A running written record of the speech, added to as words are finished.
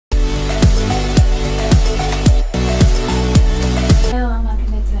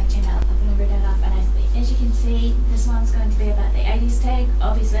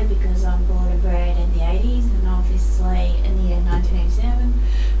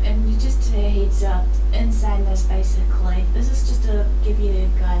insaneness basically. This is just to give you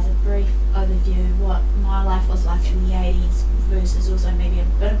guys a brief overview of what my life was like in the 80s versus also maybe a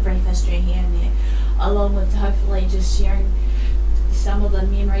bit of brief history here and there, along with hopefully just sharing some of the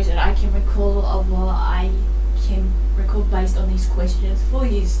memories that I can recall of what I can recall based on these questions for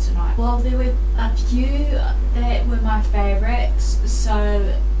you tonight. Well, there were a few that were my favourites,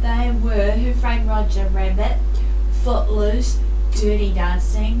 so they were Who Framed Roger Rabbit, Footloose, Dirty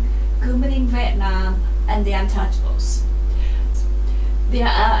Dancing, Good Morning Vietnam, and The Untouchables. There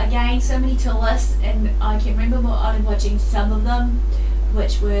are again so many to list, and I can remember only watching some of them,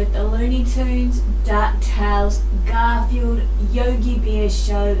 which were the Looney Tunes, DuckTales, Garfield, Yogi Bear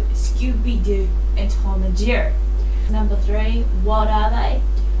Show, Scooby-Doo, and Tom and Jerry. Number 3, what are they?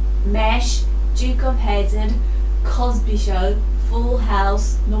 MASH, Duke of Hazzard, Cosby Show, Full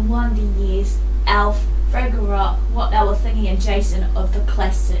House, No Wonder Years, Alf, Fraggle Rock, What Now We're Thinking, and Jason of the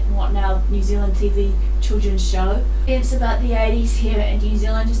classic What Now New Zealand TV children's show. It's about the 80s here in New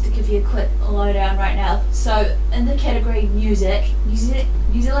Zealand, just to give you a quick lowdown right now. So in the category music,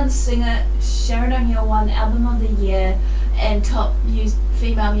 New Zealand singer Sharon O'Neill won Album of the Year and Top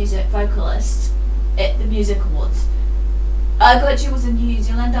Female Music Vocalist at the Music Awards. I Got You was a New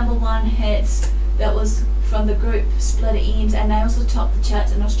Zealand #1 hit that was from the group Split Enz, and they also topped the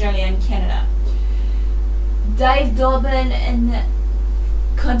charts in Australia and Canada. Dave Dobbin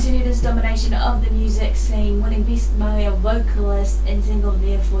continued his domination of the music scene, winning Best Male Vocalist and single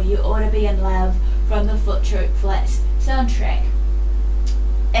Therefore You Ought to Be in Love from the Foot Troop Flats soundtrack.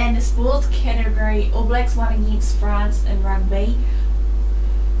 In the sports category, All Blacks won against France in rugby.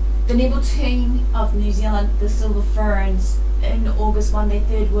 The netball team of New Zealand, the Silver Ferns, in August won their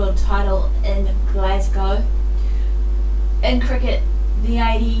 3rd world title in Glasgow. In cricket, the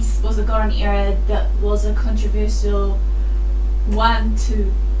 80s was a golden era that was a controversial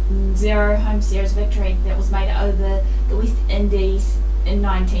 1-0 home series victory that was made over the West Indies in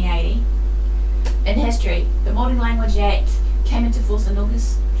 1980. In history, the Modern Language Act came into force on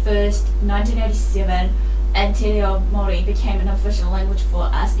August 1st, 1987, and Te Reo Māori became an official language for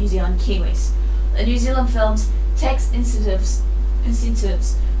us New Zealand Kiwis. The New Zealand film's tax incentives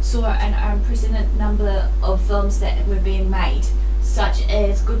saw an unprecedented number of films that were being made, such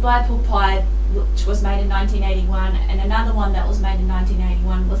as Goodbye Popeye, which was made in 1981, and another one that was made in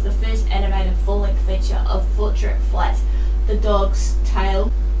 1981 was the first animated full-length feature of Foot Troop Flats, The Dog's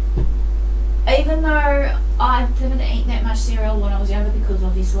Tale. Even though I didn't eat that much cereal when I was younger, because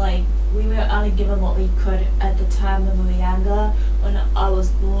obviously we were only given what we could at the time when we were younger, when I was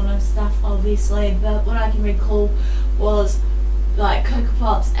born and stuff obviously, but what I can recall was like Cocoa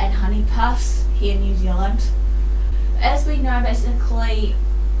Pops and Honey Puffs here in New Zealand. As we know, basically,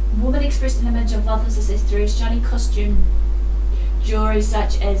 women expressed an image of wealth and success through shiny costume jewelry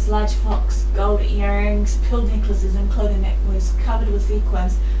such as large fox, gold earrings, pearl necklaces, and clothing that was covered with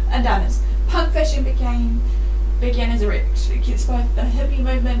sequins and diamonds. Punk fashion began as a reaction against both the hippie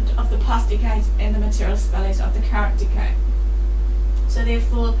movement of the past decades and the materialist values of the current decade. So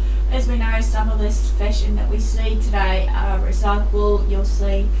therefore, as we know, some of this fashion that we see today are recyclable. You'll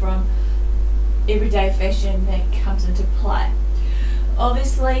see from everyday fashion that comes into play.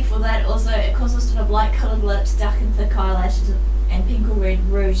 Obviously, for that also it consisted of light coloured lips, dark and thick eyelashes, and pink or red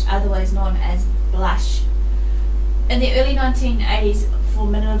rouge, otherwise known as blush. In the early 1980s, for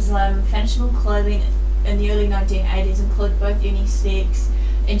minimalism, fashionable clothing in the early 1980s include both unisex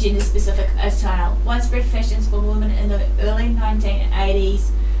and gender-specific attire. Widespread fashions for women in the early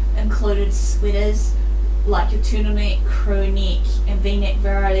 1980s included sweaters like your turtleneck, crew neck, and V-neck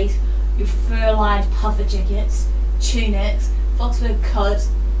varieties, your fur-lined puffer jackets, tunics, foxfur coats,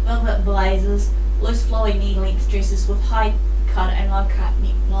 velvet blazers, loose flowy knee-length dresses with high cut and low cut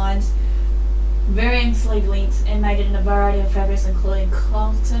necklines, varying sleeve lengths, and made in a variety of fabrics including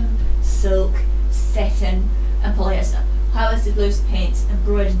cotton, silk, satin, and polyester. High-waisted loose pants,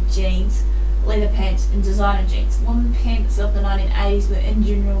 embroidered jeans, leather pants, and designer jeans. Women pants of the 1980s were in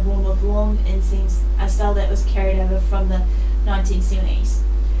general worn with long inseams, a style that was carried over from the 1970s.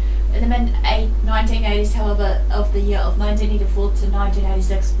 In the mid-1980s, however, of the year of 1984 to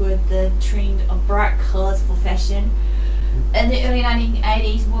 1986 were the trend of bright colours for fashion. In the early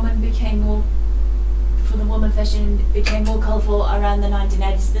 1980s, women fashion became more colourful around the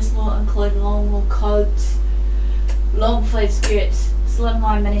 1980s. This will include long wool coats, long flared skirts,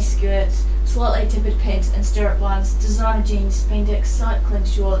 slimline mini skirts, slightly tippered pants and stirrup ones, designer jeans, spandex, cycling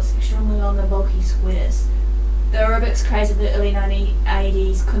shorts, extremely long and bulky sweaters. The aerobics craze of the early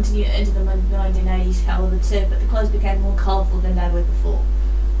 1980s continued into the mid-1980s, however, too, but the clothes became more colourful than they were before.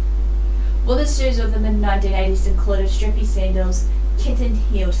 Women's shoes of the mid-1980s included strappy sandals,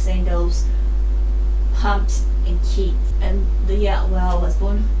 kitten-heeled sandals, pumps and kids. And the year Lala was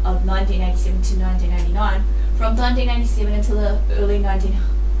born, of 1987 to 1989. From 1987 until the early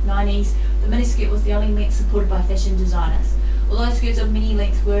 1990s, the miniskirt was the only length supported by fashion designers. Although skirts of many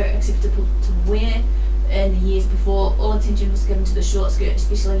lengths were acceptable to wear in the years before, all attention was given to the short skirt,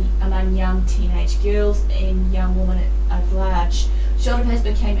 especially among young teenage girls and young women at large. Shoulder pads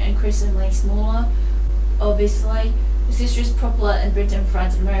became increasingly smaller, obviously. Accessories popular in Britain,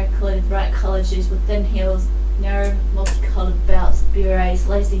 France and America included bright coloured shoes with thin heels, narrow multicoloured belts, berets,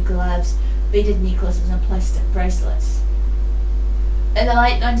 lacy gloves, beaded necklaces and plastic bracelets. In the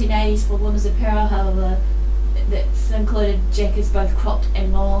late 1980s, for women's apparel, however, this included jackets both cropped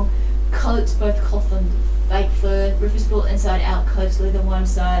and long, coats both cloth and fake fur, reversible inside-out coats, leather on one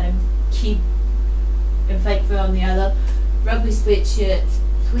side and kid and fake fur on the other, rugby sweatshirts,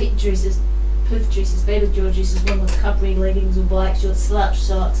 sweat dresses, puff dresses, baby doll dresses worn with covering leggings or black shorts, slouch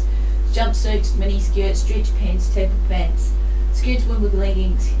socks, jumpsuits, mini skirts, stretch pants, taper pants, skirts worn with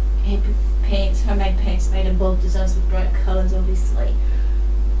leggings, happy pants, homemade pants made in bold designs with bright colours, obviously.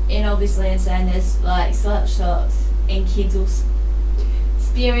 And obviously in saying this, like slouch socks and kids or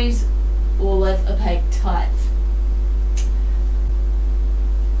Sperry's or with opaque tights.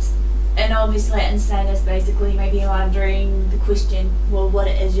 And obviously in saying this, basically maybe wondering the question, well, what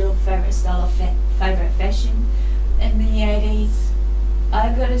is your favourite style of favourite fashion in the 80s?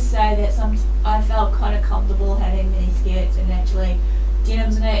 I've got to say that I felt kind of comfortable having mini skirts and actually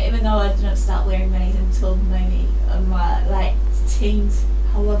denims in it, even though I didn't start wearing minis until maybe in my late teens.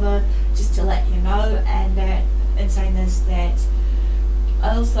 However, just to let you know, and that in saying this, that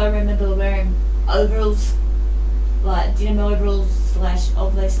I also remember wearing overalls, like denim overalls /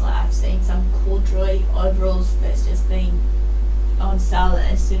 obviously I've seen some corduroy overalls that's just been on sale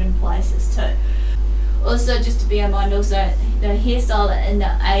in certain places too. Also, just to bear in mind, also the hairstyle in the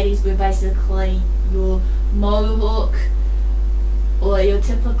 80s were basically your mohawk or your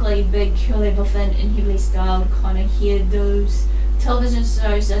typically big curly buffin and heavily styled kind of hairdos. Television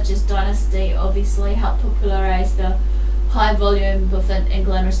shows such as Dynasty obviously helped popularise the high volume buffin and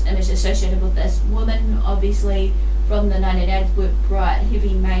glamorous image associated with this. Women obviously from the 1980s wore bright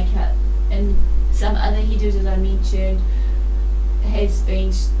heavy makeup, and some other hairdos as I mentioned has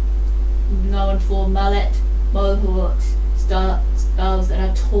been known for mullet, mohawks, styles that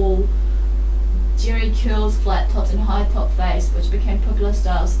are tall, jerry curls, flat tops and high top fades, which became popular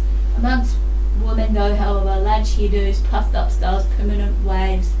styles. Amongst women though, however, large hairdos, puffed up styles, permanent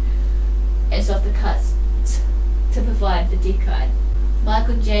waves and softer cuts typified the decade.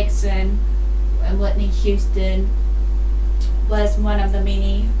 Michael Jackson and Whitney Houston was one of the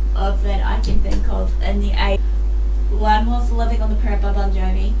many of that I can think of in the 80s. One was Living on the Prayer by Bon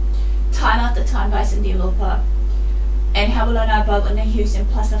Jovi, Time After Time by Cyndi Lauper, and How Will I Know by Whitney Houston,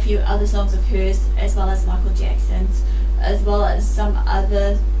 plus a few other songs of hers, as well as Michael Jackson's, as well as some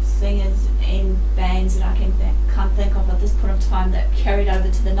other singers and bands that I can't think of at this point of time that carried over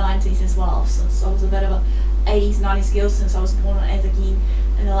to the 90s as well, since I was a bit of a 80s, 90s girl since I was born as again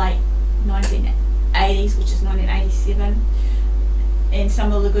in the late 1980s, which is 1987, and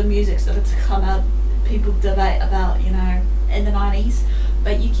some of the good music started to come out. People debate about, you know, in the 90s,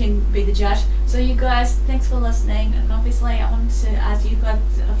 but you can be the judge. So you guys, thanks for listening, and obviously I wanted to ask you guys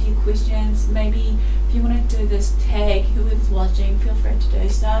a few questions. Maybe if you want to do this, tag whoever's watching, feel free to do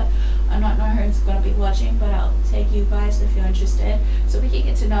so. I don't know who's going to be watching, but I'll tag you guys if you're interested, so we can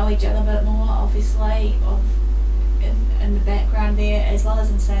get to know each other a bit more, obviously, in the background there, as well as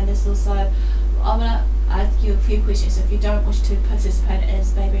in saying this also. I'm going to ask you a few questions. If you don't wish to participate,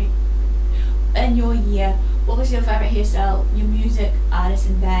 as maybe in your year, what was your favourite hairstyle, your music, artist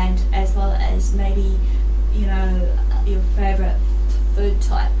and band, as well as maybe, you know, your favourite food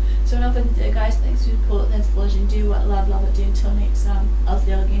type. So enough of the guys, thanks for your support, thanks for watching, do what love it, do until next time, I'll see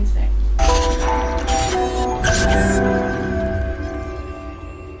you again soon.